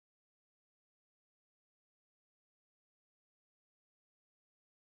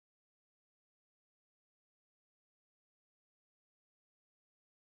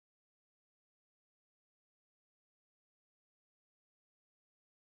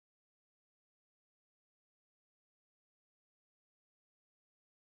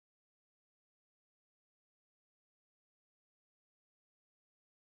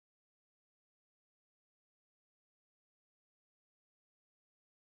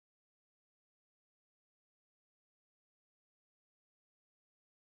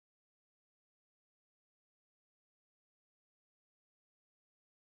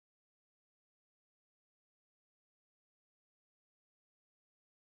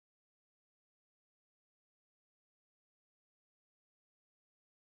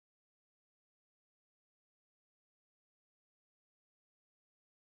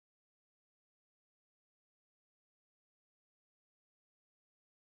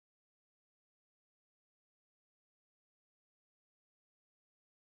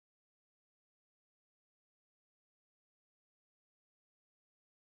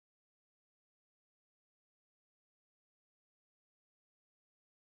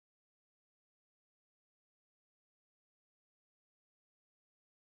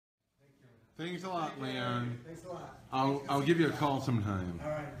Thanks a lot, Leon. Thanks a lot. I'll give you a call sometime. All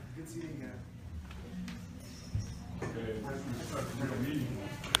right. Good seeing you again.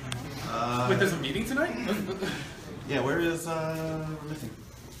 Wait, there's a meeting tonight? Yeah, where is we're missing?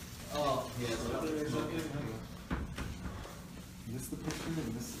 Oh, yeah. This the picture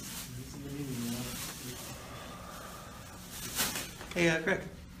and this is the meeting. Hey, Greg,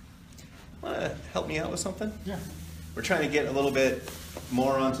 wanna help me out with something? Yeah. We're trying to get a little bit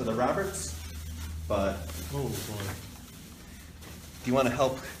more onto the Roberts, but Oh boy. do you want to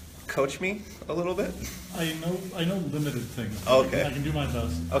help coach me a little bit? I know limited things. Okay. I can do my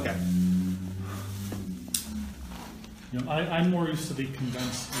best. Okay. You know, I'm more used to the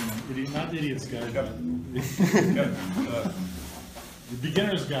condensed, not idiot's guide, but the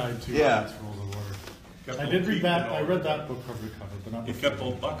beginner's guide to Yeah. Robert's Rules of Order. I did read that. I read that book cover to cover, but not. You kept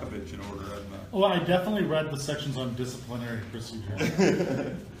Old Buckovich in order, hadn't I? Oh, I definitely read the sections on disciplinary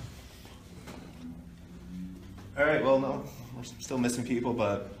procedure. All right. Well, no, we're still missing people,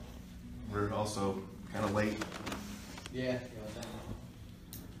 but we're also kind of late. Yeah.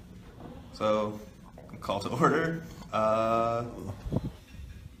 So, call to order.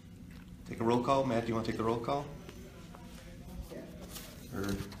 Take a roll call. Matt, do you want to take the roll call? Or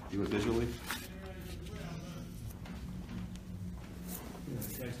do it visually?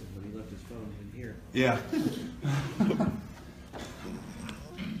 He left his phone in here. Yeah.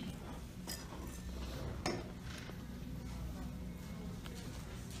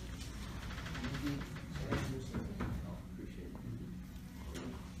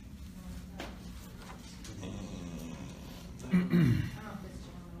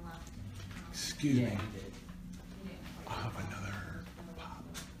 Excuse me. I'll have another pop.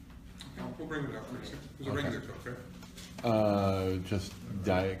 We'll bring it up. There's a regular Coke, right? Just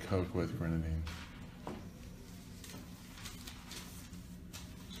Diet Coke with grenadine.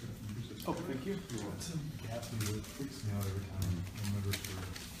 Oh, thank you. Gaps me that freaks me out every time. I'm never sure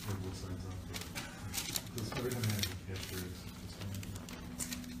where both sides are. Because every time I have a cashier,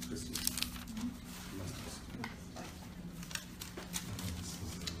 it's just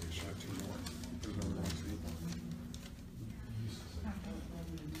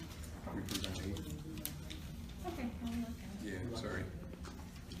Yeah, sorry.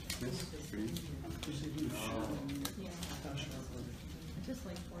 This, for you? Just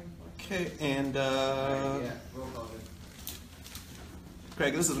like 44. Okay, and Yeah. Roll call.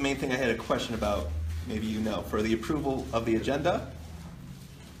 Craig, this is the main thing I had a question about. Maybe you know. For the approval of the agenda,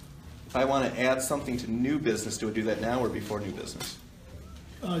 if I want to add something to new business, do I do that now or before new business?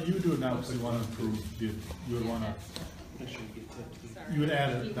 you would do it now because you want to improve. You would want to. You would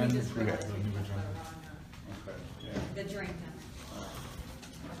add it, then just approve realized the we new put agenda. the drink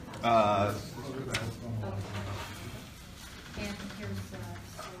in. Uh, And here's, so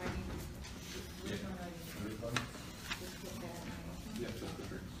I need, which one do I need? Just get that. Yeah, just the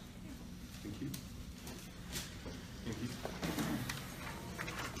drinks. Thank you. Thank you.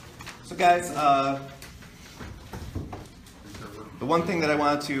 so guys, the one thing that I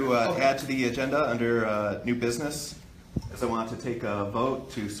wanted to add to the agenda under new business is I want to take a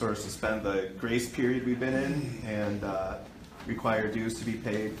vote to sort of suspend the grace period we've been in and require dues to be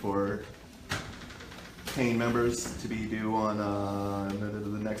paid for paying members to be due on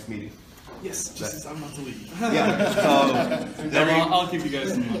the next meeting. Yes, just as I'm about to leave. Yeah, so I'll give you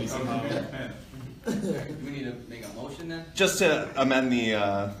guys some money somehow. Do we need to make a motion then? just to amend the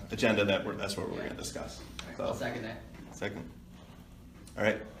agenda, that's what we're going to discuss. I'll So, second that. second. All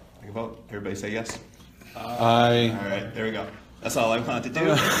right, take a vote. Everybody say yes. Aye. All right, there we go. That's all I wanted to do.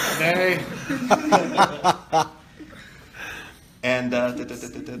 Nay. And and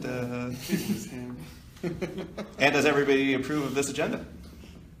does everybody approve of this agenda?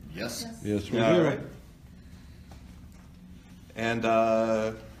 Yes. Yes, we Yeah, all do. right. And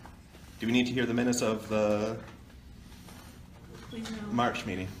do we need to hear the minutes of the Please no. March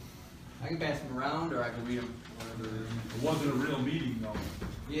meeting? I can pass them around, or I can read them. Whatever. It wasn't a real meeting, though.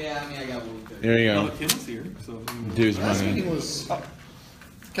 Yeah, I mean, I got one. Here you Well, go. Tim's here, so. Dues Last money. meeting was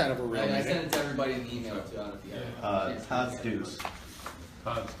kind of a real I meeting. sent it to everybody in the email too. I don't know if you got it. Todd's dues.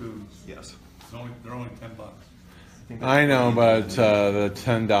 Todd's students. Yes. They're only $10. I know, but the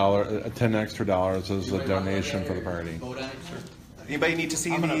 $10 extra dollars is a donation for the party. Vote on it, sure. Anybody need to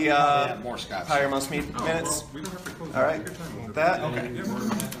see I'm gonna the add more scotch. prior month's minutes? We don't have to close. All right. Take your time. With that, okay.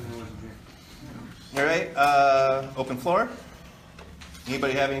 All right. Open floor.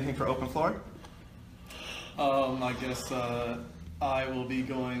 Anybody have anything for open floor? I guess I will be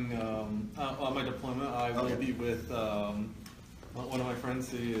going on my deployment. I will be with one of my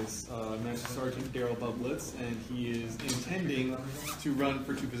friends is Master Sergeant Daryl Bublitz, and he is intending to run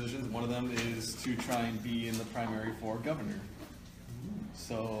for 2 positions. One of them is to try and be in the primary for governor.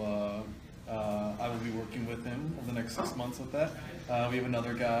 So I will be working with him over the next 6 months with that. We have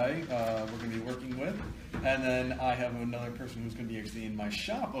another guy we're going to be working with, and then I have another person who's going to be actually in my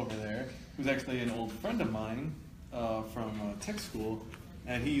shop over there, who's actually an old friend of mine from tech school,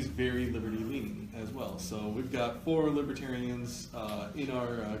 and he's very liberty-leaning as well. So we've got 4 libertarians in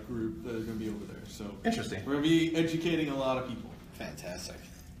our group that are going to be over there. So Interesting. we're going to be educating a lot of people. Fantastic.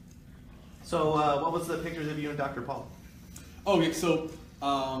 So, what was the pictures of you and Dr. Paul? Okay, so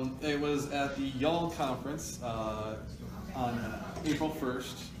it was at the Y'all conference on April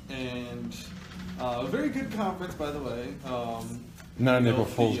 1st, and a very good conference, by the way. Not an you know, April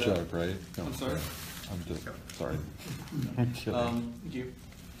Fool's the, joke, right? No, I'm sorry? I'm just, sorry. I'm kidding. Thank you.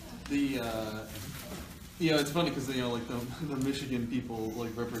 The yeah, it's funny because like the Michigan people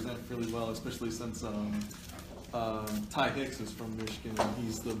like represent really well, especially since Ty Hicks is from Michigan, and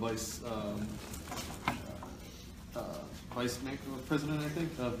he's the vice president, I think,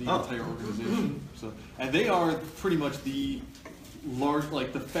 of the entire organization. So, and they are pretty much the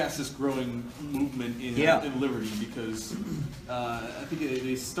the fastest growing movement in Liberty, because I think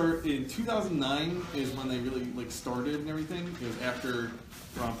they start in 2009 is when they really started and everything. It was after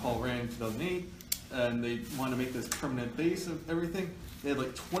Ron Paul ran in 2008, and they wanted to make this permanent base of everything. They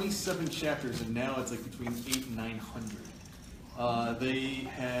had 27 chapters, and now it's between 800 and 900. They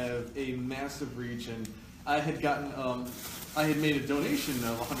have a massive reach, and I had gotten, I had made a donation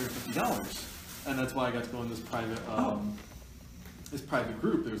of $150, and that's why I got to go in this private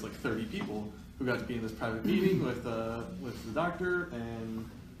group. There was 30 people who got to be in this private meeting with the doctor, and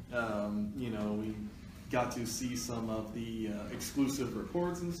we got to see some of the exclusive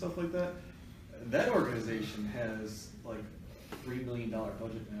reports and stuff like that. That organization has $3 million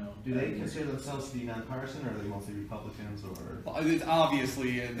budget now. Do they consider themselves to be nonpartisan, or are they mostly Republicans, or? Well, it's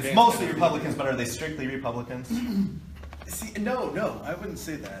obviously It's mostly Republicans, but are they strictly Republicans? See, no, I wouldn't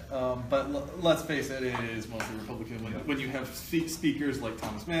say that. But let's face it, it is mostly Republican. When you have speakers like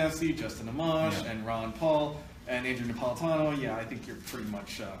Thomas Massey, Justin Amash, and Ron Paul, and Andrew Napolitano, yeah, I think you're pretty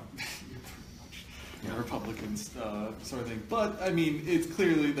much Republicans sort of thing. But I mean, it's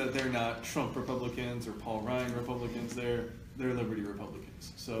clearly that they're not Trump Republicans or Paul Ryan Republicans. They're Liberty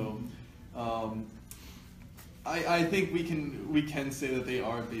Republicans. So I think we can say that they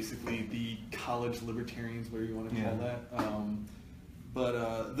are basically the college libertarians, whatever you want to call that.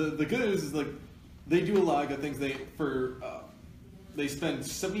 But the good news is they do a lot of good things. They spend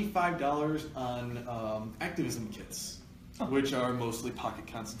 $75 on activism kits, which are mostly pocket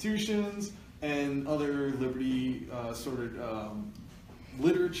constitutions and other liberty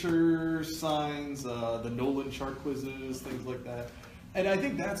literature signs, the Nolan chart quizzes, things like that. And I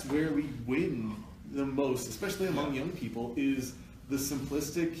think that's where we win the most, especially among young people, is the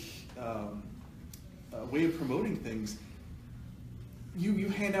simplistic way of promoting things. You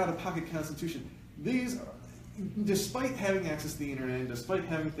hand out a pocket constitution. These, despite having access to the internet, and despite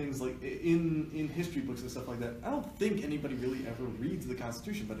having things in history books and stuff like that, I don't think anybody really ever reads the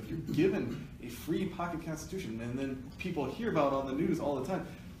Constitution. But if you're given a free pocket constitution, and then people hear about it on the news all the time,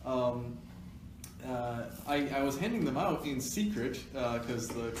 I was handing them out in secret because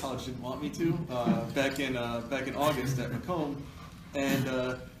the college didn't want me to back in August at Macomb, and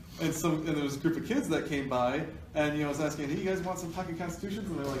there was a group of kids that came by, and I was asking, hey, you guys want some pocket constitutions?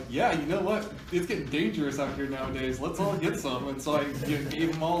 And they're like, yeah, you know what? It's getting dangerous out here nowadays. Let's all get some. And so I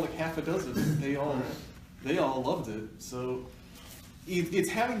gave them all half a dozen. They all loved it. So it's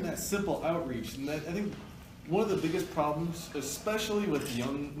having that simple outreach, and that, I think, one of the biggest problems, especially with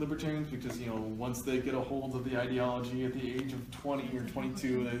young libertarians, because once they get a hold of the ideology at the age of 20 or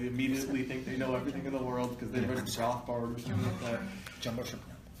 22, they immediately think they know everything in the world because they read Rothbard or something like that.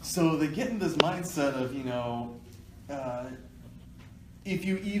 So they get in this mindset of if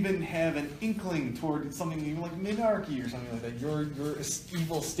you even have an inkling toward something even like minarchy or something like that, your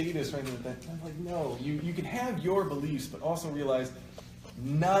evil status or anything like that. I'm like, no, you can have your beliefs, but also realize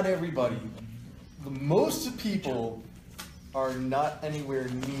not everybody. Most people are not anywhere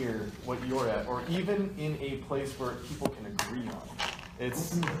near what you're at, or even in a place where people can agree on.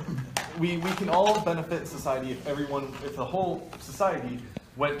 We can all benefit in society if the whole society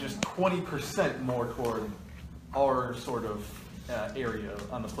went just 20% more toward our sort of area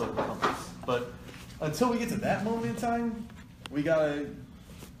on the political compass. But until we get to that moment in time, we gotta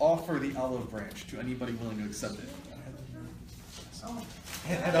offer the olive branch to anybody willing to accept it.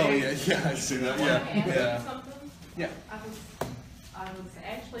 Oh yeah, I see that. Yeah. Something? Yeah. I was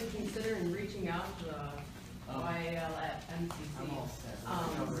actually considering reaching out to YAL@MCC. I'm all set.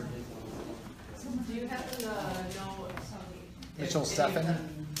 Do you happen to know Mitchell if any Steffen? of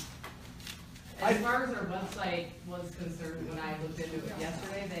them- as far as their website was concerned, when I looked into it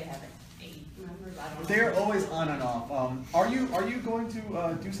yesterday, they have 8 members, I don't know. They're always on and off. Are you going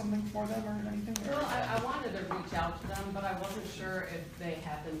to do something for them or anything? Or- Well, I wanted to reach out to them, but I wasn't sure if they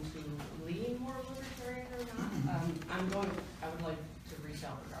happen to lean more libertarian or not. I would like to reach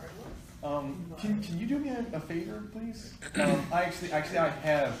out regardless. Can you do me a favor, please? I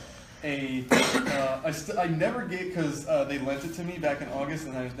have I never gave, because they lent it to me back in August,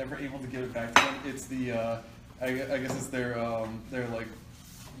 and I was never able to give it back to them. It's the I guess it's their like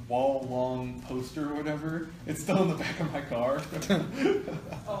wall long poster or whatever. It's still in the back of my car.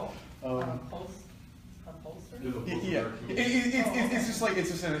 Oh, a poster? Yeah, it's just like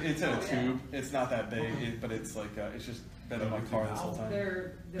it's in a tube. It's not that big, but it's like it's just been in my car this whole time.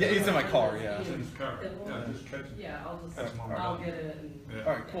 Yeah, it's in my car. Yeah. It's in his car. Yeah, just catch it. Yeah, That's more I'll fun. get it and. Yeah.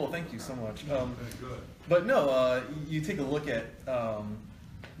 All right, cool. Thank you so much. Very good. But no, you take a look at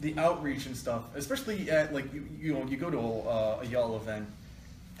the outreach and stuff, especially at like you go to a y'all event,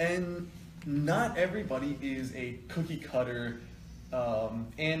 and not everybody is a cookie cutter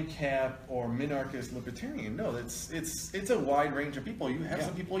ANCAP or minarchist libertarian. No, it's a wide range of people. You have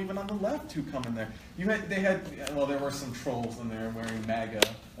some people even on the left who come in there. There were some trolls in there wearing MAGA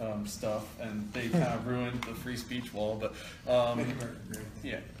stuff, and they kind of ruined the free speech wall. But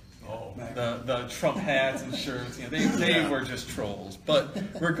yeah. Oh. The Trump hats and shirts, they were just trolls. But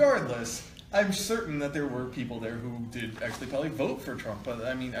regardless, I'm certain that there were people there who did actually probably vote for Trump. But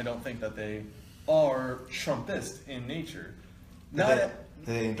I mean, I don't think that they are Trumpist in nature. Did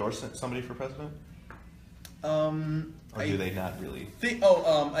they endorse somebody for president? Or do they not really?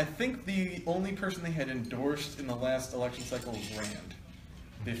 I think the only person they had endorsed in the last election cycle was Rand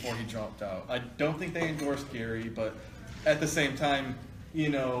before he dropped out. I don't think they endorsed Gary, but at the same time,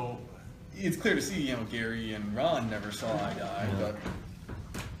 it's clear to see, Gary and Ron never saw eye to eye, but,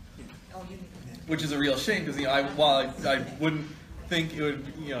 which is a real shame because, while I wouldn't think it would,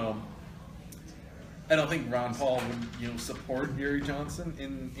 I don't think Ron Paul would, support Gary Johnson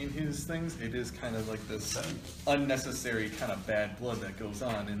in his things. It is kind of like this unnecessary kind of bad blood that goes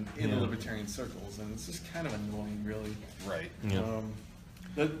on in the libertarian circles, and it's just kind of annoying, really. Right. Yeah.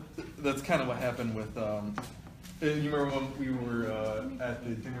 That's kind of what happened with. You remember when we were at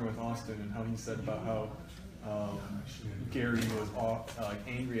the dinner with Austin and how he said about how Gary was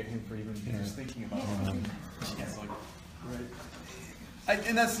angry at him for even just thinking about him. It's like, right.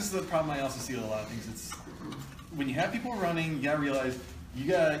 And that's just the problem I also see with a lot of things. It's when you have people running, you gotta realize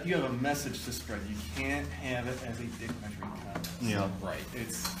you have a message to spread. You can't have it as a dick measuring contest. Yeah. Right.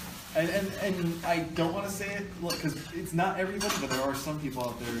 And I don't want to say it because it's not everybody, but there are some people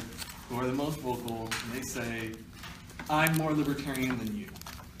out there who are the most vocal, and they say, I'm more libertarian than you.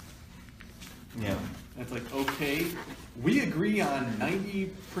 Yeah. And it's like, okay, we agree on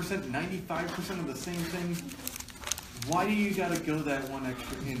 90%, 95% of the same things. Why do you gotta go that one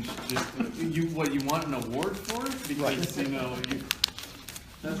extra inch? You want an award for it? Because,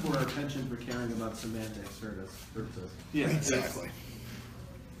 That's where our penchant for caring about semantics hurts us. yeah, Exactly.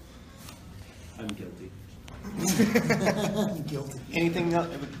 I'm guilty. Guilty. Anything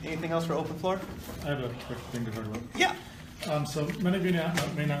else for open floor? I have a quick thing to talk about. Yeah. So many of you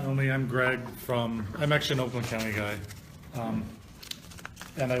may not know me. I'm Greg I'm actually an Oakland County guy.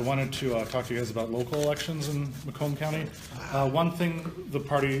 And I wanted to talk to you guys about local elections in Macomb County. One thing a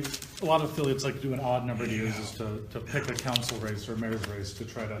lot of affiliates like to do an odd number of years is to pick a council race or a mayor's race to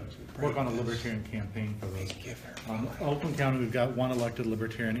try to work on a libertarian campaign for those. Oakland County, we've got one elected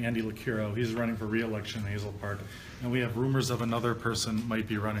libertarian, Andy LaCuro. He's running for re-election in Hazel Park. And we have rumors of another person might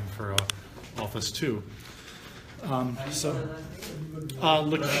be running for office too. LeCuro,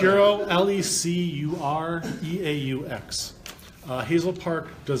 LeCureaux. Hazel Park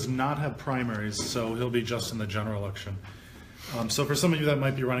does not have primaries, so he'll be just in the general election. So for some of you that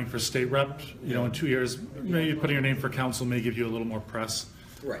might be running for state rep, in 2 years, maybe putting your name for council may give you a little more press,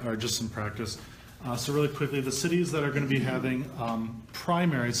 or just some practice. So really quickly, the cities that are going to be having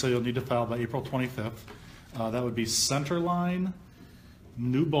primaries, so you'll need to file by April 25th. That would be Centerline,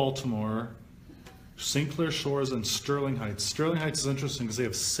 New Baltimore, St. Clair Shores, and Sterling Heights. Sterling Heights is interesting because they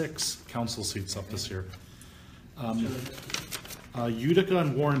have 6 council seats up this year. Utica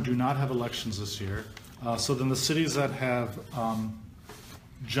and Warren do not have elections this year. So then the cities that have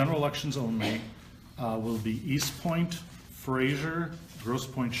general elections only will be East Point, Fraser, Grosse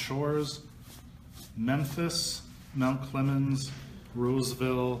Pointe Shores, Memphis, Mount Clemens,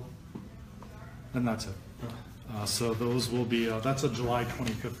 Roseville, and that's it. So those will be, that's a July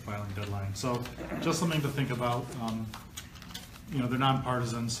 25th filing deadline. So just something to think about. They're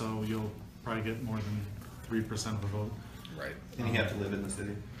nonpartisan, so you'll probably get more than 3% of the vote. Right. And you have to live in the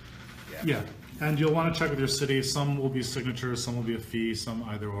city. Yeah, and you'll want to check with your city. Some will be signatures, some will be a fee, some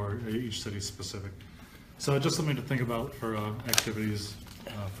either or. Each city's specific. So just something to think about for activities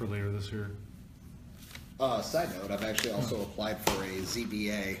for later this year. Side note, I've actually also applied for a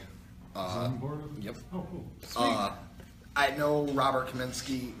ZBA. Zoning board? Yep. Oh, cool. I know Robert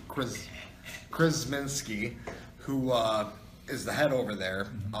Krasminski, who is the head over there.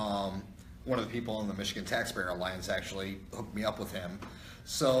 One of the people in the Michigan Taxpayer Alliance actually hooked me up with him.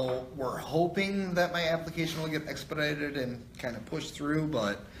 So we're hoping that my application will get expedited and kind of pushed through,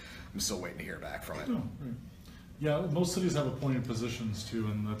 but I'm still waiting to hear back from it. Oh, right. Yeah, most cities have appointed positions too,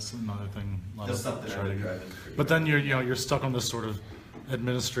 and that's another thing. a lot That's of something I try to would get. drive in for you. But then you're stuck on this sort of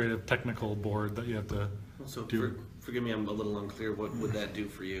administrative technical board that you have to So do. forgive me, I'm a little unclear. What would that do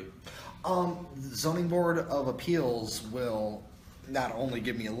for you? Zoning Board of Appeals will not only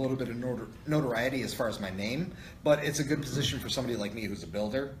give me a little bit of notoriety as far as my name, but it's a good position for somebody like me who's a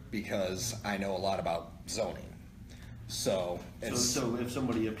builder because I know a lot about zoning. So it's, So if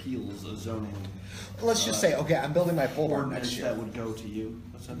somebody appeals a zoning let's just say, okay, I'm building my pole barn ordinance, next year. that would go to you,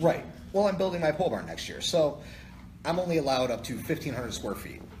 essentially? Right. Well, I'm building my pole barn next year, so I'm only allowed up to 1,500 square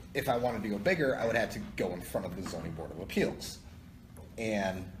feet. If I wanted to go bigger, I would have to go in front of the Zoning Board of Appeals.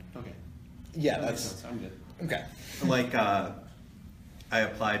 And Okay. yeah, That makes that's sense. I'm good. okay. Like, I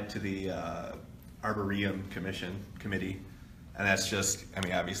applied to the Arboretum Committee, and that's just, I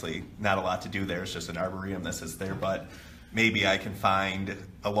mean, obviously, not a lot to do there, it's just an arboretum that sits there, but maybe I can find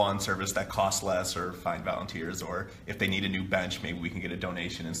a lawn service that costs less, or find volunteers, or if they need a new bench, maybe we can get a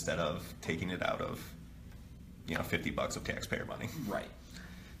donation instead of taking it out of, $50 of taxpayer money. Right.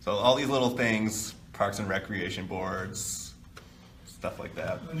 So all these little things, Parks and Recreation Boards, stuff like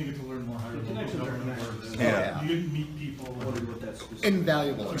that. Then you get to learn more how to can local actually government learn works. that. Yeah. You get to meet people. I wondered what that's specific.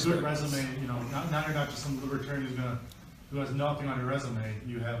 Invaluable A good experience. resume, now you're not just some libertarian who has nothing on your resume.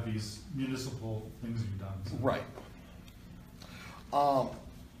 You have these municipal things you've done. So. Right.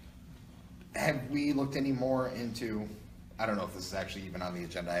 Have we looked any more into, I don't know if this is actually even on the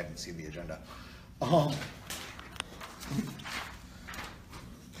agenda, I haven't seen the agenda.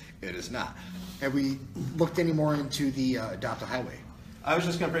 It is not. Have we looked any more into the Adopt a Highway? I was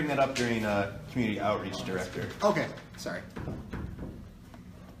just gonna bring that up during Community Outreach Director. Okay, sorry.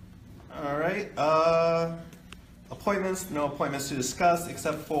 All right, appointments, no appointments to discuss,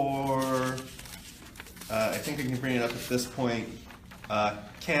 except for, I think I can bring it up at this point.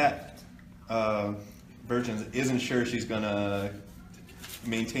 Kat Virgins isn't sure she's gonna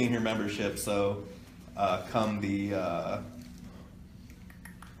maintain her membership, so come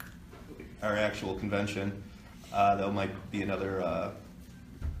our actual convention, there might be another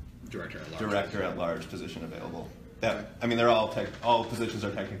director at large position available. They're all positions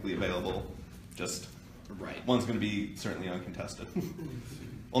are technically available, just Right. one's gonna be certainly uncontested.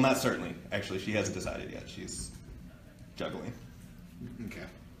 Well, not certainly, actually, she hasn't decided yet, she's juggling. Okay.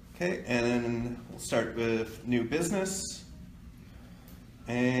 Okay, and then we'll start with new business.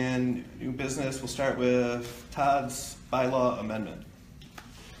 And new business, we'll start with Todd's bylaw amendment.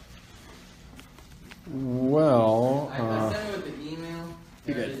 Well, I sent it with the email.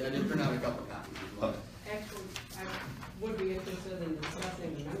 You did. I did print out a couple copies as well. Actually, I would be interested in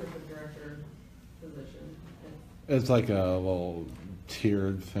discussing the membership director position. it's like a little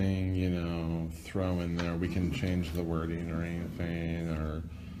tiered thing, throw in there. We can change the wording or anything, or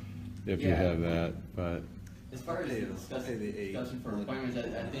if you Yeah. have that, but As far as discussion for appointments,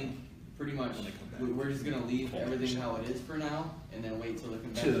 I think pretty much we're just gonna leave everything how it is for now, and then wait till the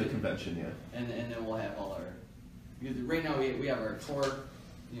convention. To the convention, yeah. And then we'll have all our, because right now we have our core,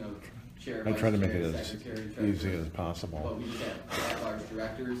 chair, I vice try to make chair, it as secretary, easy treasurer. as possible. But we just have at-large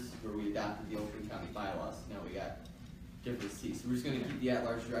directors, where we adopted the Oakland County bylaws, now we got different seats. So we're just gonna keep the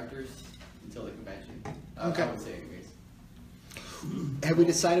at-large directors until the convention. Okay. I would say anyways. Have we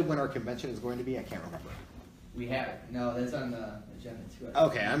decided when our convention is going to be? I can't remember. We have it, no, that's on the agenda too.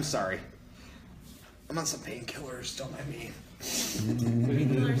 Okay, I'm sorry. I'm on some painkillers, don't mind me.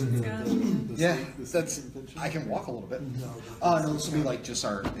 Yeah, that's, I can walk a little bit. No, this will be like just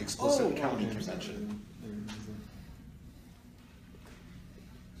our explicit county convention.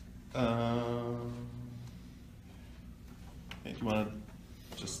 Do you want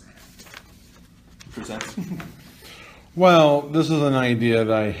to just present? Well, this is an idea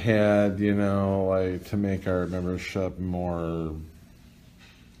that I had, like to make our membership more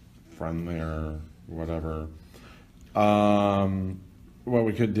friendly or whatever. what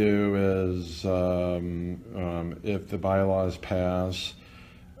we could do is, if the bylaws pass,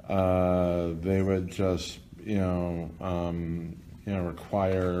 they would just,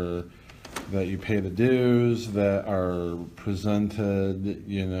 require that you pay the dues that are presented,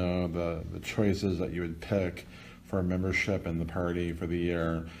 the choices that you would pick for membership in the party for the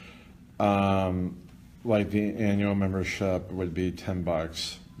year. Like the annual membership would be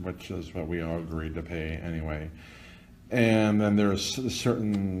 $10, which is what we all agreed to pay anyway. And then there's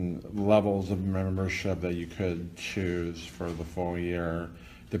certain levels of membership that you could choose for the full year,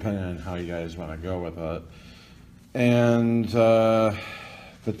 depending on how you guys want to go with it. And the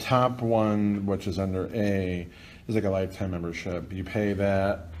top one, which is under A, is like a lifetime membership. You pay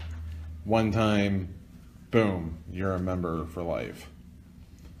that one time, boom, you're a member for life.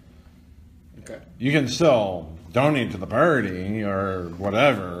 Okay. You can still donate to the party or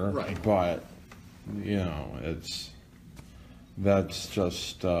whatever, Right. but that's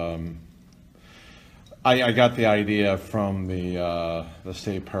just. I got the idea from the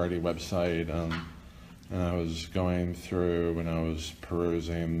state party website, and I was going through when I was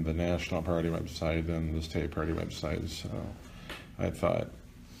perusing the national party website and the state party website, so I thought,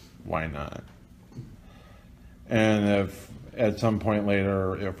 why not? And if at some point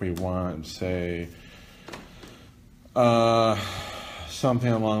later, if we want, say,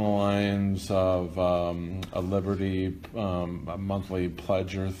 something along the lines of a Liberty, a monthly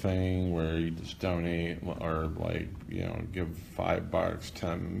pledger thing where you just donate or give $5,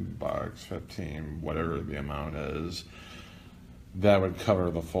 $10, 15, whatever the amount is, that would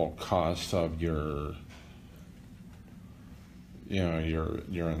cover the full cost of your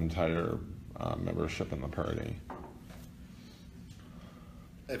entire membership in the party.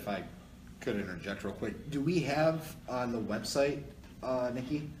 If I could interject real quick, do we have on the website,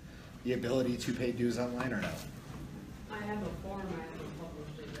 Nikki, the ability to pay dues online or no? I have a form, I haven't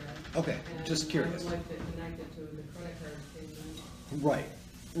published it yet. Okay, just curious. I would like to connect it to the credit card statement.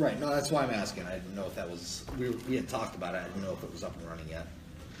 Right. No, that's why I'm asking. I didn't know if that was, we had talked about it. I didn't know if it was up and running yet.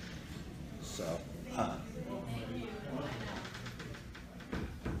 So, I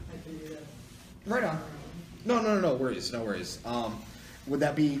can do that. right on. No worries, no worries. Would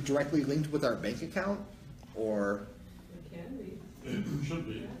that be directly linked with our bank account or? It can be, It should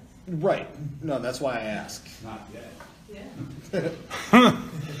be. Right. No, that's why I ask. Not yet. yeah.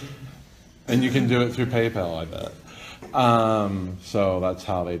 And you can do it through PayPal, I bet. So that's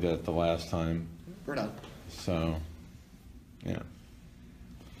how they did it the last time. We're done. So, yeah.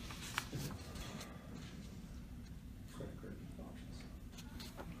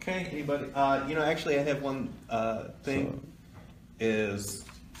 Okay, anybody? Actually, I have one thing. Has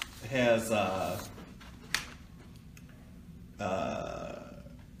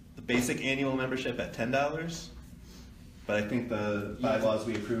the basic annual membership at $10, but I think the bylaws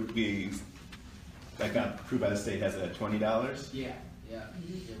we approved, that got approved by the state, has it at $20. Yeah,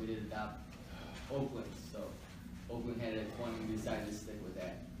 we did adopt Oakland, so Oakland had it at 20, we decided to stick with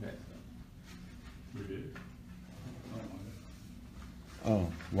that. Right. We did. Oh,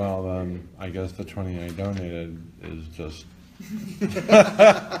 well, then I guess the 20 I donated is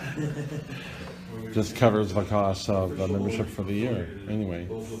just covers the cost of the membership for the year, anyway.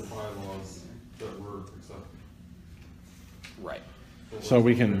 Those are the bylaws that were accepted. Right. So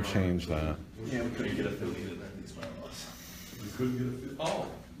we can change that. Yeah, we couldn't get affiliated in these bylaws. You couldn't get a,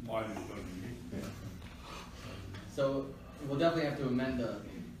 why did you So we'll definitely have to amend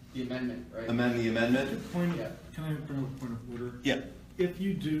the amendment, right? Amend the amendment? Point, Yeah. can I bring up a point of order? Yeah. If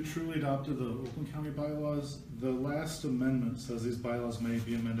you do truly adopt the Oakland County bylaws, the last amendment says these bylaws may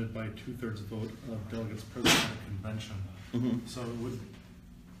be amended by 2/3 vote of delegates present at a convention. So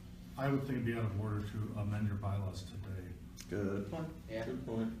I would think it'd be out of order to amend your bylaws today. Good point. Yeah. Good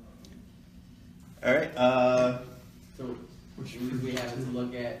point. All right. So we have to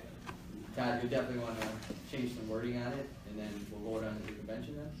look at, Todd, you definitely want to change some wording on it, and then we'll vote on it at the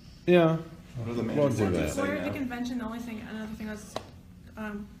convention then? Yeah, What are the we'll do managers that. saying For the now? convention, the only thing, another thing I was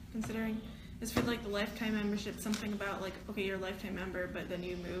considering is for like the lifetime membership, something about like, okay, you're a lifetime member, but then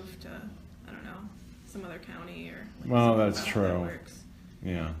you move to, I don't know, some other county or. Like, Well, something that's about how true. that works.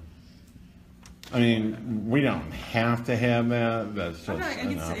 Yeah. I mean, we don't have to have that, that's just I'm not, I an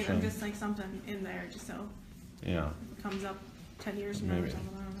can say, I'm option. just like something in there, just so Yeah, it comes up 10 years from now or Maybe.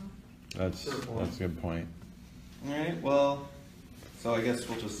 something, I don't know. that's a good point. All right. Well, so I guess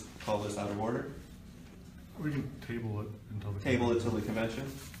we'll just call this out of order. We can table it until the. Table it till the convention.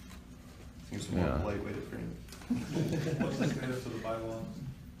 Seems a more Yeah. polite way to frame it. What's the status of the bylaws?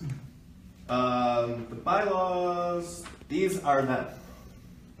 The bylaws, these are not,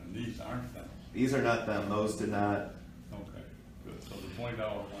 And these aren't them. these are not them. Those did not, Okay, good. So the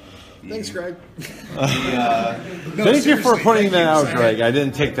Thanks, Greg. Thank you for pointing that out, Greg. I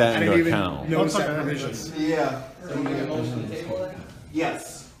didn't take that into account. Notice that provision. Yeah. So we make a motion to table that?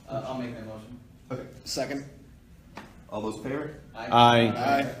 Yes. I'll make that motion. Okay. Second. All those in favor?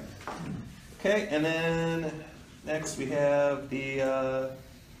 Aye. Okay, and then next we have the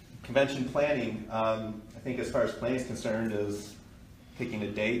convention planning. I think as far as planning is concerned is picking a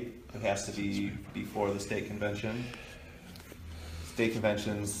date. It has to be before the state convention. State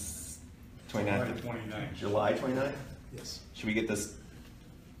convention's 29th. July 29th? Yes. Should we get this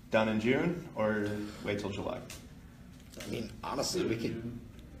done in June or wait till July? I mean, honestly, we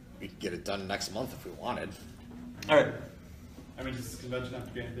could get it done next month if we wanted. All right. I mean, does this convention have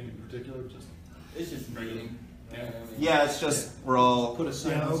to be anything in particular? Just It's just a meeting. Yeah, it's just we're all. Put a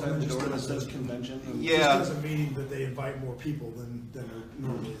sign outside the door that says convention. Yeah. Just doesn't mean that they invite more people than are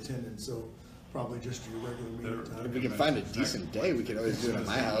normally attending, so probably just your regular meeting time. If we can find a decent day, we could always do it at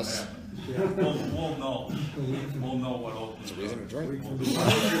my house. Yeah. We'll know. We'll know what opens. It's a reason to drink.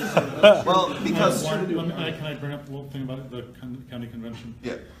 Well, because Can I bring up a little thing about it, the county convention?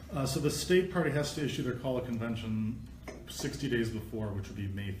 yeah. So the state party has to issue their call to convention 60 days before, which would be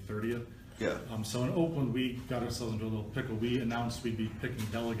May 30th. Yeah. So in Oakland, we got ourselves into a little pickle. We announced we'd be picking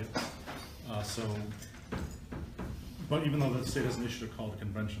delegates. But even though the state hasn't issued a call to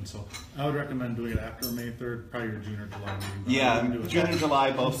convention, so I would recommend doing it after May 3rd, probably your June or July meeting. But Yeah, we can do it June then. and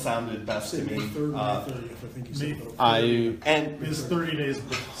July both sounded best to Say May me. 3rd, May 30th, I think you said. May- but- And It's 30 days,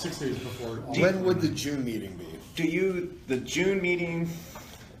 6 days before. When would the June meeting be? the June meeting,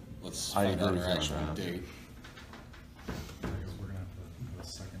 Let's I find out agree our with actual that. date. We're gonna have to have a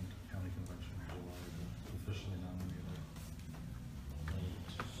second county convention in July to officially nominate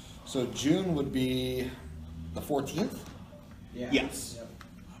it. So June would be the 14th? Yeah. Yes. Yep.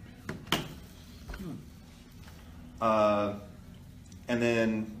 and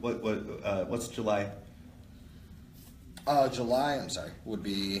then what's July? July, I'm sorry, would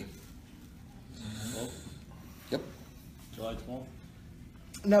be. Yep. July 12th?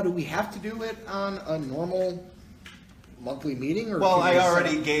 Now, do we have to do it on a normal monthly meeting? Or Well, can we I set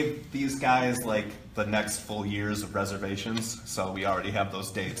already up- gave these guys like the next full years of reservations, so we already have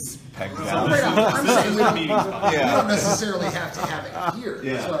those dates pegged down. Right on, I'm saying we don't, we don't Yeah. necessarily have to have it here. That's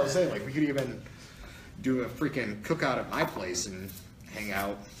Yeah. what I was saying. Like, we could even do a freaking cookout at my place and hang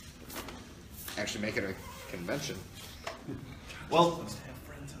out. Actually, make it a convention. Well,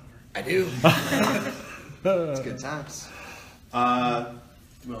 I do. It's good times.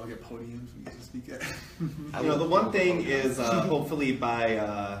 Do we all get podiums we get to speak at? the one thing is hopefully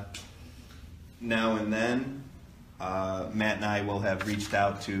by now and then, Matt and I will have reached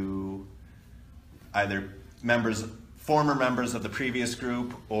out to either former members of the previous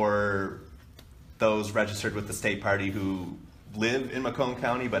group or those registered with the state party who live in Macomb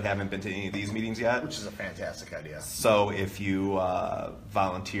County but haven't been to any of these meetings yet. Which is a fantastic idea. So if you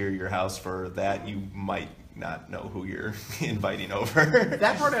volunteer your house for that, you might not know who you're inviting over.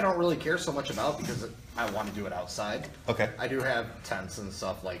 That part I don't really care so much about because I want to do it outside. Okay. I do have tents and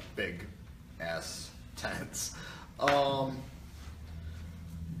stuff, like big ass tents. But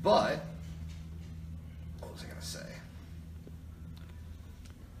what was I gonna say?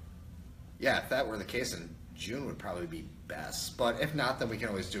 Yeah, if that were the case, then June would probably be best. But if not, then we can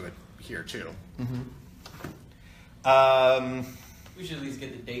always do it here too. We should at least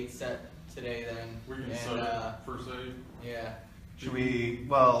get the date set today then. We're gonna And, set it per se. Yeah. Should we,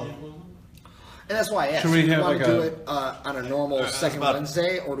 well, And that's why I asked. Should we do have want like to do a- it on a normal second about-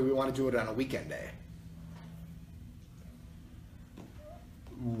 Wednesday, or do we want to do it on a weekend day?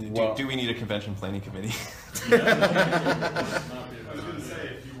 do we need a convention planning committee? I was gonna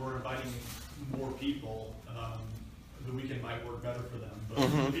say, if you were inviting more people, the weekend might work better for them. But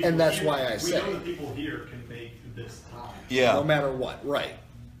the people And that's here- why I We say- know the people here can make this time. No Yeah. matter what, right?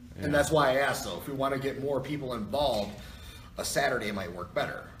 And that's why I asked though, if we want to get more people involved, a Saturday might work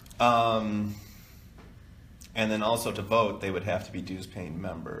better. And then also to vote, they would have to be dues paying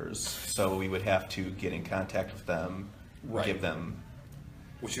members. So we would have to get in contact with them, Right. give them,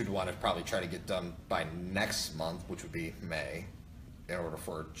 Which you'd want to probably try to get done by next month, which would be May, in order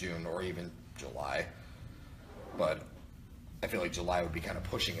for June or even July. But I feel like July would be kind of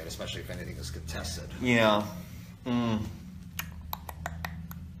pushing it, especially if anything is contested. yeah.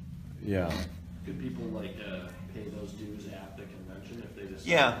 Yeah. Could people pay those dues at the convention if they just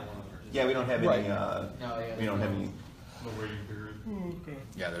Yeah. don't want to participate? Yeah, we don't have Right. any, No, yeah. we don't have any, No waiting period.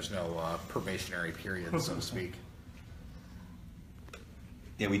 Yeah, there's no probationary period, so to speak.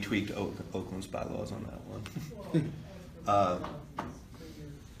 yeah, we tweaked Oakland's bylaws on that one.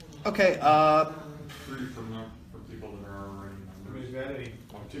 Okay, Free for people that are already members. you had any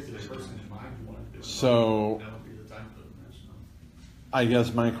particular person in mind you wanted to do it, So- that would be the time for the next one. I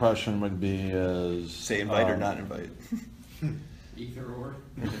guess my question would be is. Say invite or not invite. Either or.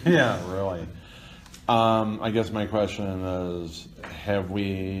 Yeah, really. I guess my question is, have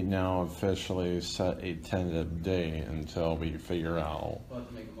we now officially set a tentative date until we figure out? We'll have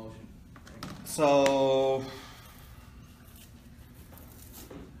to make a motion. So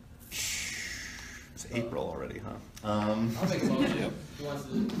it's April already, huh? I'll make a motion. Who wants to,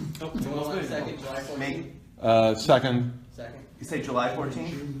 who wants a second, July 14th? Make, Second, Second? you say July 14th?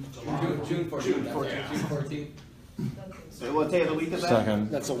 June 14th. June that's 14th. right, June 14th. So what day of the week is that? second,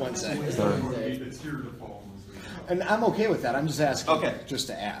 That's a Wednesday. third. It's your default. And I'm okay with that. I'm just asking. Okay. Just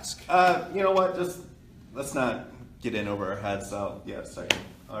to ask. You know what, just, let's not get in over our heads, so, yeah, second.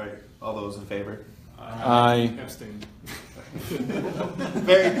 All right, all those in favor? Aye. Abstain.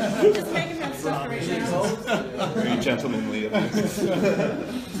 Very, Just making that stuff right now. very gentlemanly of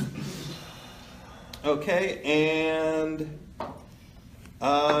you. Okay, and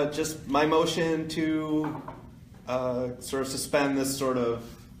just my motion to sort of suspend this sort of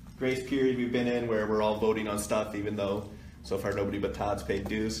grace period we've been in where we're all voting on stuff, even though so far nobody but Todd's paid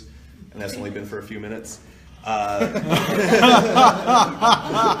dues, and that's only been for a few minutes.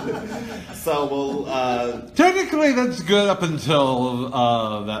 So we'll Technically, that's good up until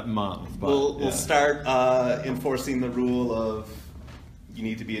that month. But, we'll yeah. start enforcing the rule of you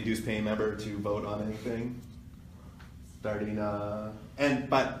need to be a dues paying member to vote on anything. Starting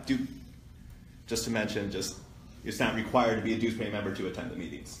but just to mention, just it's not required to be a dues paying member to attend the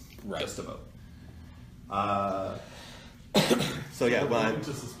meetings. Right. Just to vote. So yeah, We're well, going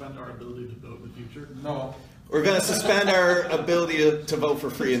to suspend our ability to vote in the future? No. we're going to suspend our ability to vote for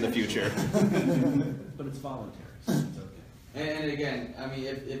free in the future. But it's voluntary, so it's okay. And again, I mean,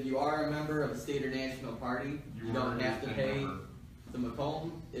 if you are a member of a state or national party, you don't have to pay the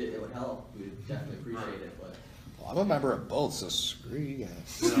Macomb. It would help. We would definitely appreciate it, but. Well, I'm a member of both, so screw you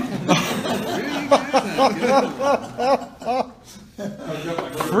guys.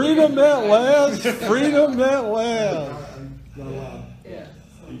 Freedom at last! Freedom at last! Not allowed. Yeah.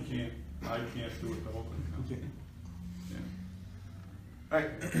 You can't, I can't do it the Oakland County. All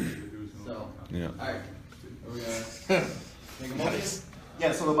right. So, Yeah. alright. Are we gonna make a motion?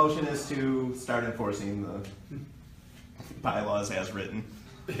 Yeah, so the motion is to start enforcing the bylaws as written.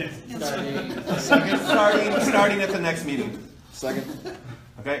 Starting, Starting at the next meeting. Second.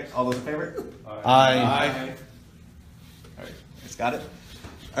 Okay, all those in favor? Aye. All right, guys got it?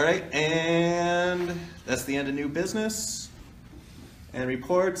 All right, and that's the end of new business and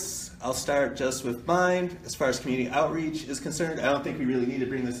reports. I'll start just with mine. As far as community outreach is concerned, I don't think we really need to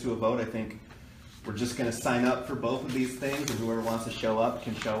bring this to a vote. I think we're just gonna sign up for both of these things, and whoever wants to show up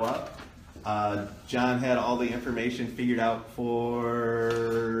can show up. John had all the information figured out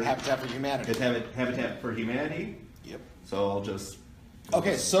for Habitat for Humanity. Habitat for Humanity. Yep. So I'll just.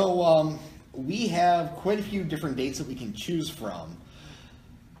 Okay, so we have quite a few different dates that we can choose from.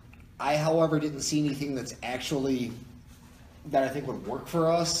 I, however, didn't see anything that's actually that I think would work for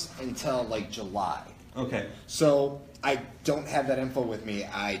us until like July. Okay. So I don't have that info with me.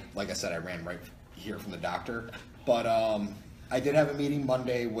 Like I said, I ran right here from the doctor, but I did have a meeting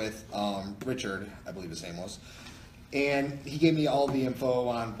Monday with Richard, I believe his name was, and he gave me all the info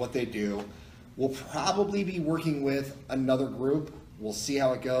on what they do. We'll probably be working with another group. We'll see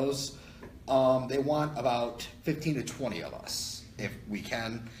how it goes. They want about 15 to 20 of us, if we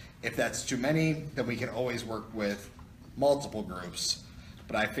can. If that's too many, then we can always work with multiple groups.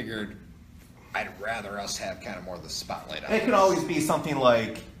 But I figured I'd rather us have kind of more of the spotlight on It could always be something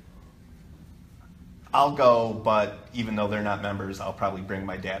like, I'll go, but even though they're not members, I'll probably bring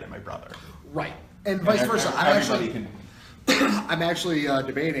my dad and my brother. Right. And vice versa. Everybody I'm actually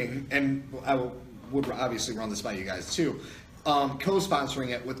debating, and I would obviously run this by you guys too, co-sponsoring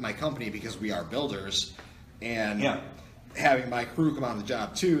it with my company because we are builders, and having my crew come on the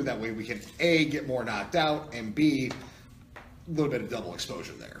job too. That way we can A, get more knocked out, and B, a little bit of double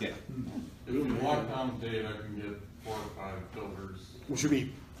exposure there. Yeah. If you walk down Dave, I can get 4 or 5 builders. Which would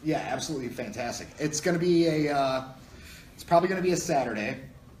be, yeah, absolutely fantastic. It's going to be it's probably going to be a Saturday.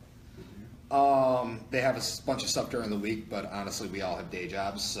 They have a bunch of stuff during the week, but honestly, we all have day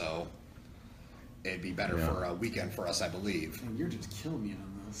jobs, so it'd be better for a weekend for us, I believe. And you're just killing me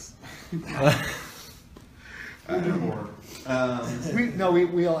on this. We'll do more.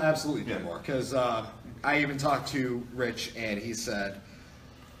 We'll absolutely do more, because I even talked to Rich, and he said,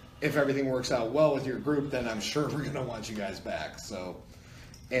 if everything works out well with your group, then I'm sure we're going to want you guys back. So,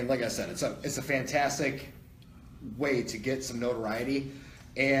 and like I said, it's a fantastic way to get some notoriety,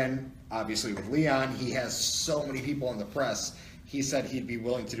 and obviously with Leon, he has so many people in the press. he said he'd be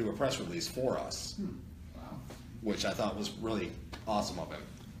willing to do a press release for us, which I thought was really awesome of him.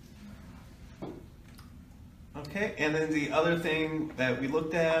 Okay, and then the other thing that we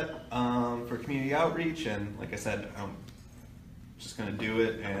looked at for community outreach, and like I said, I'm just going to do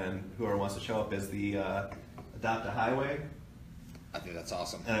it, and whoever wants to show up is the Adopt a Highway. I think that's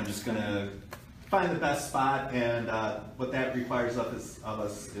awesome. And I'm just going to find the best spot, and what that requires of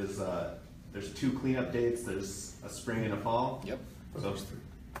us is there's 2 cleanup dates. There's a spring and a fall. Yep. So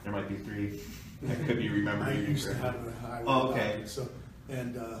there might be 3. I could be remembering. I used to have a highway. Oh, okay. adopted, so,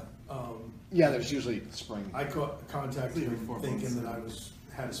 and, Yeah, there's usually spring. I contacted him thinking that I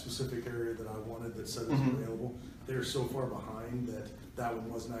had a specific area that I wanted that said it was available. They're so far behind that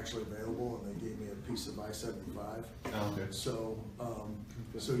one wasn't actually available, and they gave me a piece of I-75. Oh, okay. So,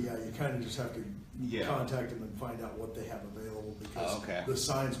 so yeah, you kind of just have to contact them and find out what they have available, because the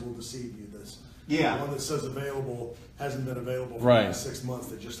signs will deceive you. The one that says available hasn't been available for the last 6 months.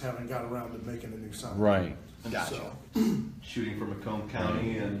 They just haven't got around to making a new sign. Right. Gotcha. So, Shooting for Macomb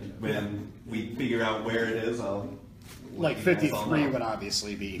County, and when we figure out where it is, I'll Like 53 would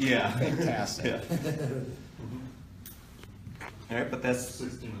obviously be fantastic. Yeah. All right, but that's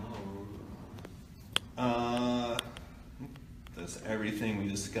everything we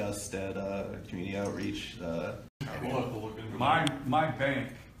discussed at community outreach. My bank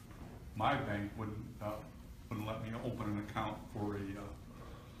wouldn't let me open an account for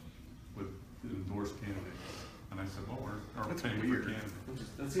with endorsed candidates. And I said, well, we're paying for candidates.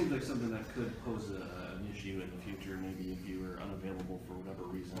 That seems like something that could pose an issue in the future, maybe if you were unavailable for whatever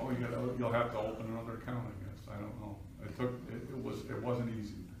reason. Oh, you'll have to open another account, I guess. I don't know. It wasn't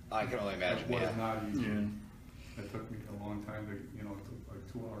easy. I can only imagine. It was not easy. It took me a long time to, it took like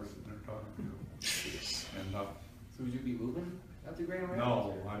 2 hours sitting there talking to them. And So would you be moving out to Grand Rapids?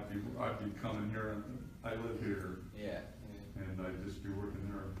 no, I'd be coming here, and I live here, Yeah. and I'd just be working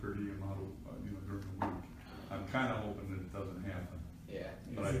there a 30 amount of, during the week. I'm kind of hoping that it doesn't happen. Yeah.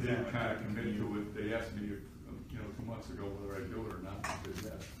 But I did kind of commit to it. They asked me, 2 months ago whether I'd do it or not. I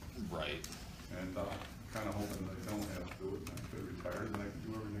said yes. Right. And kind of hoping that I don't have to do it, and I could retire, and I can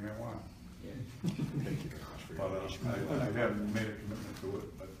do everything I want. Yeah. But I haven't made a commitment to it,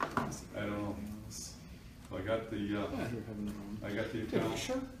 but I don't know. So I got the account,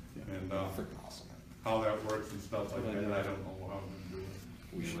 and how that works and stuff like that, I don't know how I'm gonna do it.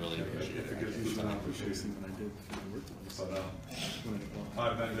 We really appreciate If it gets to an application. But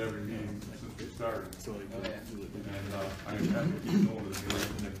I've been to every meeting since we started. And I'm happy to know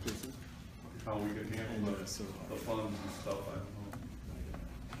how we can handle the funds and stuff, I don't know.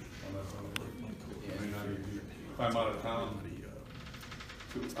 How that's gonna work. I mean, if I'm out of town,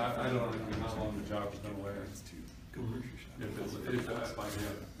 I don't know how long the job's gonna last. If that's my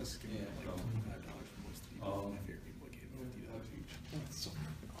head. So,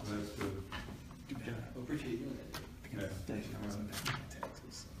 that's good. Well, appreciate you doing that. Yeah.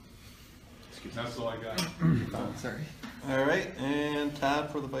 That's all I got. Sorry. All right, and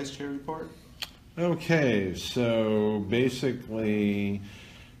Todd for the vice chair report. Okay, so basically,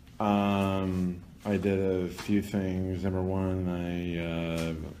 I did a few things. Number one,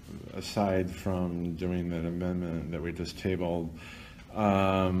 aside from doing that amendment that we just tabled,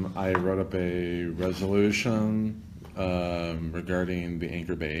 I wrote up a resolution regarding the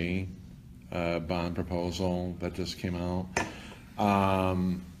Anchor Bay bond proposal that just came out.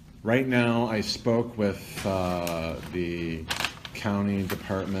 Right now, I spoke with the County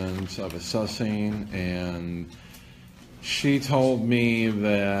Department of Assessing, and she told me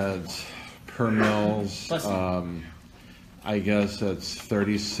that per mills, I guess it's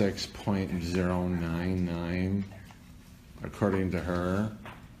 36.099 according to her.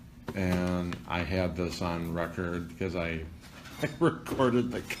 And I had this on record because I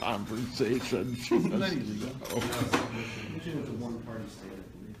recorded the conversation. She was,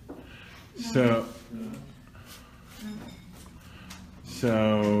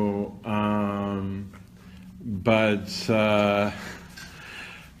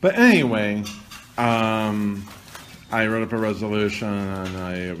 but anyway, I wrote up a resolution, and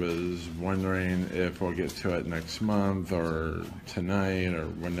I was wondering if we'll get to it next month or tonight or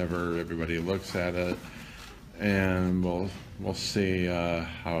whenever everybody looks at it, and we'll see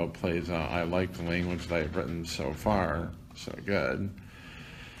how it plays out. I like the language that I've written so far, so good.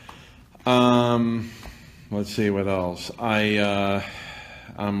 Let's see what else. I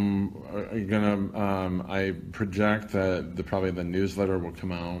project that probably the newsletter will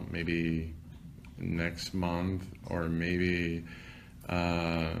come out maybe next month, or maybe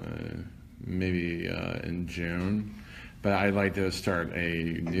in June. But I'd like to start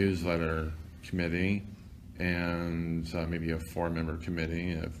a newsletter committee and maybe a 4-member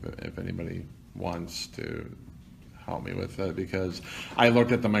committee if anybody wants to help me with it, because I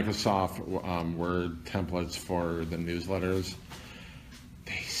looked at the Microsoft Word templates for the newsletters.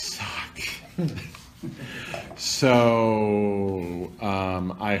 They suck. So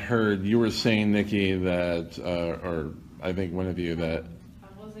I heard you were saying, Nikki, that, or I think one of you, that I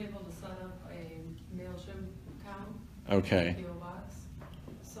was able to set up a MailChimp account. Okay. PO box.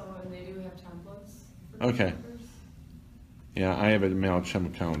 So, and they do have templates for Okay. newsletters. Yeah, I have a MailChimp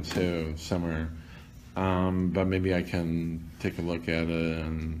account too somewhere, but maybe I can take a look at it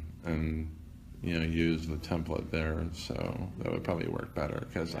and use the template there. So that would probably work better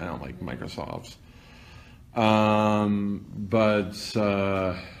because I don't like Microsoft's. But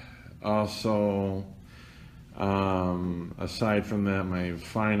also, aside from that, my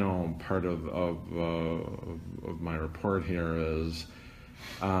final part of my report here is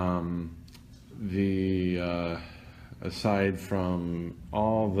aside from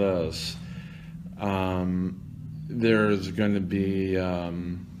all this, there's going to be,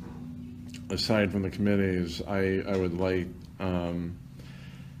 aside from the committees, I would like,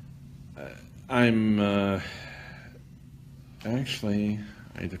 actually,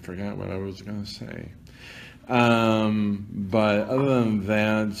 I forgot what I was going to say. But other than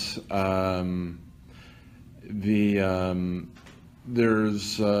that,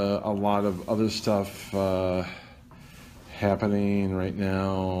 there's a lot of other stuff happening right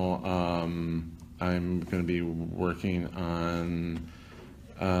now. I'm going to be working on,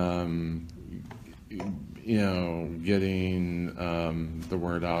 getting the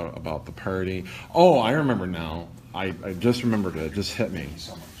word out about the party. Oh, I remember now. I just remembered it. It just hit me.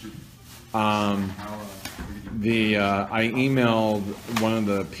 I emailed one of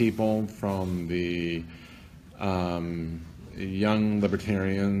the people from the Young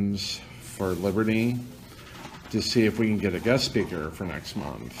Libertarians for Liberty to see if we can get a guest speaker for next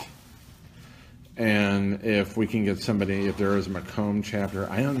month. And if we can get somebody, if there is a Macomb chapter,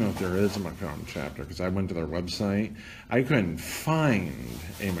 I don't know if there is a Macomb chapter because I went to their website. I couldn't find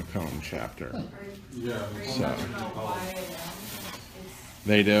a Macomb chapter. Yeah. So,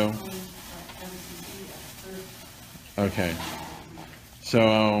 they do? Okay.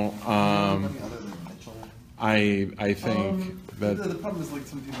 So, I think that the problem is like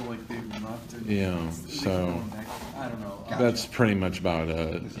some people like they left. So I don't know. That's pretty much about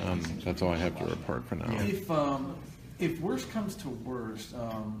it. That's all I have to report for now. If worst comes to worst,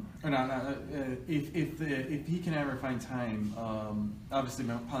 if he can ever find time, obviously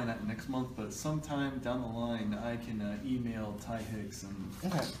probably not next month, but sometime down the line, I can email Ty Hicks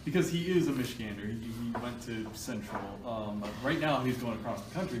because he is a Michigander. He went to Central. Right now, he's going across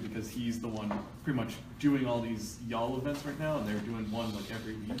the country because he's the one pretty much doing all these y'all events right now, and they're doing one like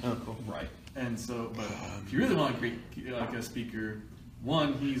every week. Oh, cool. Right. And so, but if you really want a great guest speaker.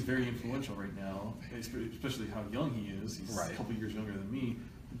 One, he's very influential right now, especially how young he is. He's a couple years younger than me.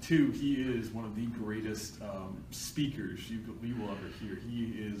 Two, he is one of the greatest speakers we will ever hear.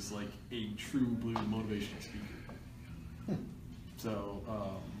 He is like a true blue motivational speaker. So,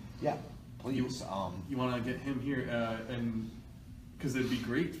 yeah, please. You want to get him here, and because it'd be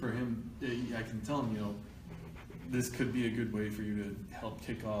great for him. I can tell him, this could be a good way for you to help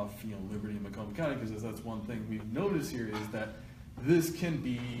kick off, Liberty in Macomb County, because that's one thing we've noticed here is that this can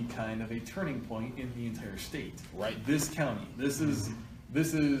be kind of a turning point in the entire state. Right. This county. This is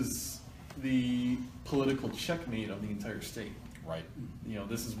the political checkmate of the entire state. Right.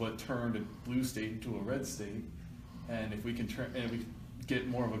 This is what turned a blue state into a red state, and if we can we get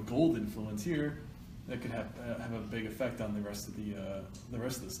more of a gold influence here, that could have a big effect on the rest of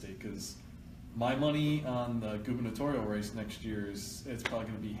the state. Because my money on the gubernatorial race next year it's probably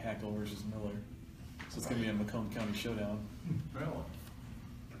going to be Hackle versus Miller. So it's going to be a Macomb County showdown.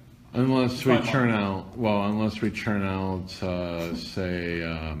 Unless we turn out, say,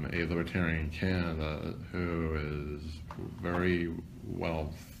 a libertarian candidate who is very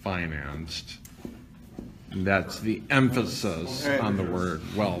well financed. That's the emphasis on the word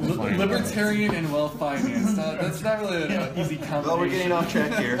well financed. Libertarian and well financed. That's not really an easy combination. Well, we're getting off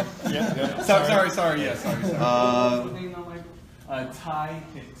track here. Sorry. Ty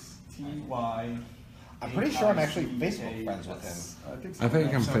Hicks. Ty. I'm pretty sure I'm actually Facebook friends with him. I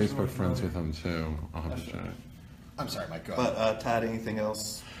think I'm Facebook friends with him too. I'll have to check. I'm sorry, Mike. Go ahead. But Todd, anything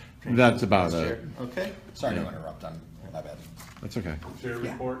else? That's about it. Okay. Sorry to interrupt. My bad. That's okay. Chair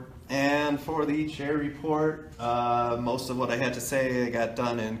report. And for the chair report, most of what I had to say I got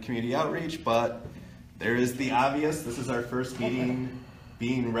done in community outreach, but there is the obvious. This is our first meeting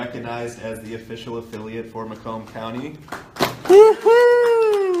being recognized as the official affiliate for Macomb County.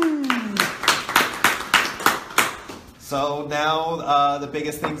 So now the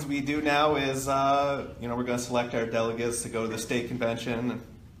biggest things we do now is we're going to select our delegates to go to the state convention.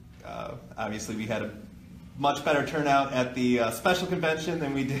 Obviously, we had a much better turnout at the special convention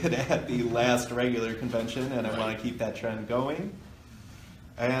than we did at the last regular convention, and I want to keep that trend going.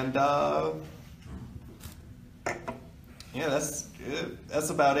 And that's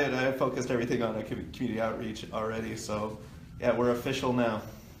about it. I focused everything on community outreach already, so yeah, we're official now.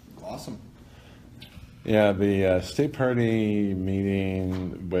 Awesome. Yeah, the state party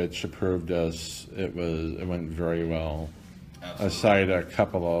meeting, which approved us, it went very well. Absolutely. Aside a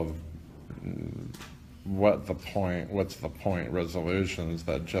couple of what's the point resolutions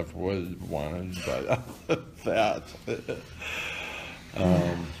that Jeff Wood wanted, but that.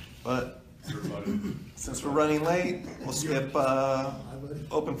 But since we're running late, we'll skip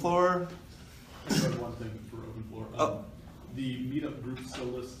open floor. I have one thing for open floor. Oh. The meetup group still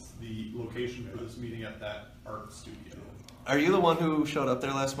lists the location for this meeting at that art studio. Are you the one who showed up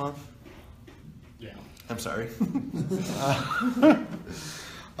there last month? Yeah. I'm sorry.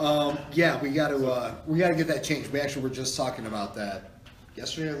 Yeah, we got to get that changed. We actually were just talking about that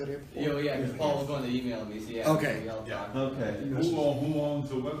yesterday or the day before. Yeah, because Paul was going to email me. So yeah. Okay. Yeah. Okay. Who owns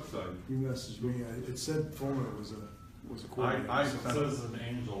the website? You messaged me, it said Fulmer was a coordinator. I so- sent Says an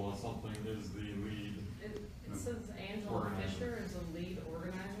angel or something is the lead. It says Angela Fisher is the lead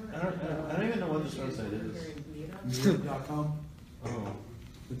organizer. I don't even know what this website is. Meetup.com. Oh.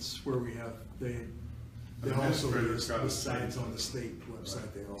 It's where we have, they The also administrator's list got the a sites state. on the state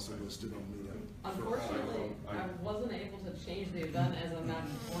website, they also listed on Meetup. Unfortunately, I wasn't able to change the event as I'm not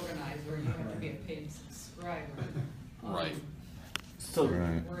an organizer. You have to be a paid subscriber. Right. So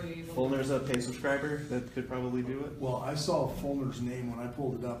Right. Were you able to- Fulner's a paid subscriber that could probably do it. Well, I saw Fulmer's name when I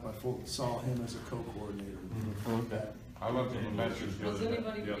pulled it up, saw him as a co-coordinator. Okay. I left him a message the Was other day.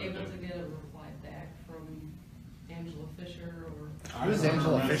 anybody the other able day. to get a reply back from Angela Fisher or? Who's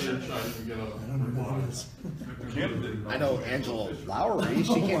Angela Fisher? I didn't get a I don't know who that is. Kim didn't I know Angela Lowry.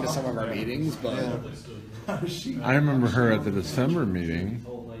 She came to some of our meetings, but I remember her at the December meeting.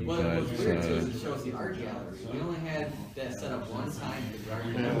 Well, But, what's weird too is it shows the art gallery. We only had that set up one time.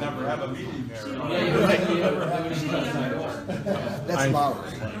 We didn't never have a meeting there. that's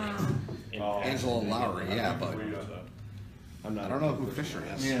Lowry. Oh. Angela Lowry, yeah, but I don't know who Fisher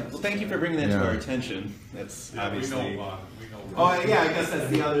is. Yeah. Well, thank you for bringing that to Yeah. our attention. That's Yeah, we obviously. know about it. We know Oh about it. yeah, I guess that's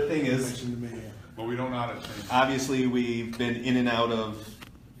the other thing is Mentioned to me, But we don't know how to change. obviously we've been in and out of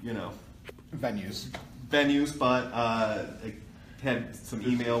Venues. venues, but I had some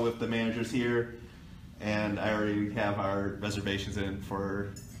email with the managers here, and I already have our reservations in for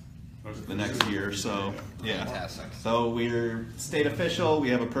the next year. So yeah, Fantastic. so we're state official. We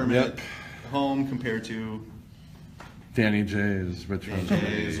have a permanent Yep. home compared to Danny J's, which was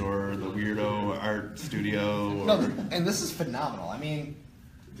DJs or the weirdo art studio. Or, No, and this is phenomenal. I mean,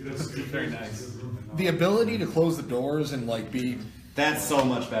 That's very nice. the ability to close the doors and like be that's so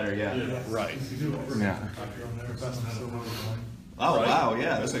much better. Yeah. right. yeah. Oh wow,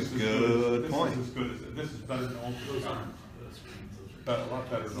 yeah, that's a good point. This is good. This is better than open time. A lot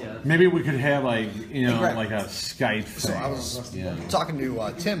better than open. Maybe we could have like Right. like a Skype thing. So I was yeah. talking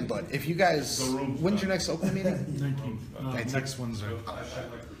to Tim, but if you guys, when's your next open meeting? 19th. Next Wednesday. I like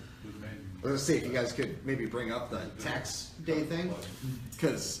the menu. I was gonna see if you guys could maybe bring up the tax day thing,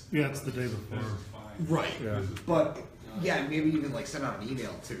 because Yeah, it's the day before. right. Yeah. But yeah, maybe even like send out an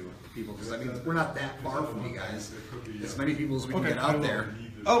email to people because I mean we're not that far from you guys. As many people as we can get out there.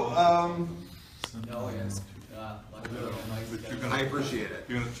 Oh, No, yes. I appreciate it.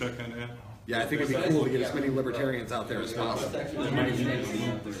 You gonna check on that? Yeah, I think it'd be cool to get as many libertarians out there as possible.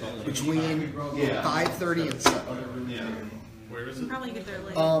 Between 5:30 and 7. Where is You it? probably get there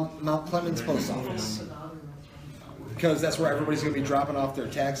late. Mount Clemens Post Office. Because that's where everybody's gonna be dropping off their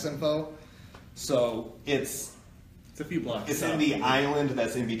tax info. So it's It's a few blocks. it's in the island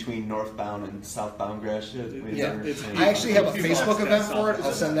that's in between northbound and southbound Gratiot. yeah, I actually have a Facebook event for it.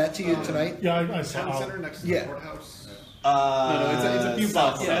 I'll send that to you tonight. Yeah, I saw. Town center next to Yeah. the courthouse. No, it's a few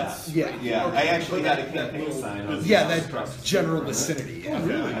blocks south. Yeah. Yeah, I actually had a campaign sign. on Yeah, the that general vicinity. Yeah.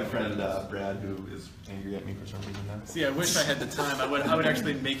 My friend Brad, who is angry at me for some reason now. See, I wish I had the time. I would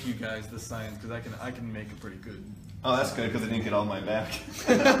actually make you guys the signs because I can make it pretty good. Oh, that's good because I didn't get all my back.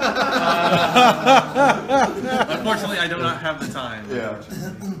 Unfortunately, I do not have the time. Yeah.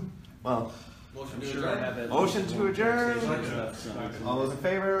 Well, motion to adjourn. All those in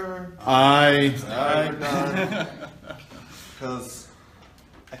favor? I. Because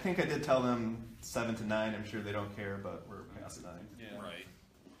I think I did tell them 7 to 9. I'm sure they don't care, but we're past 9. Yeah. Right.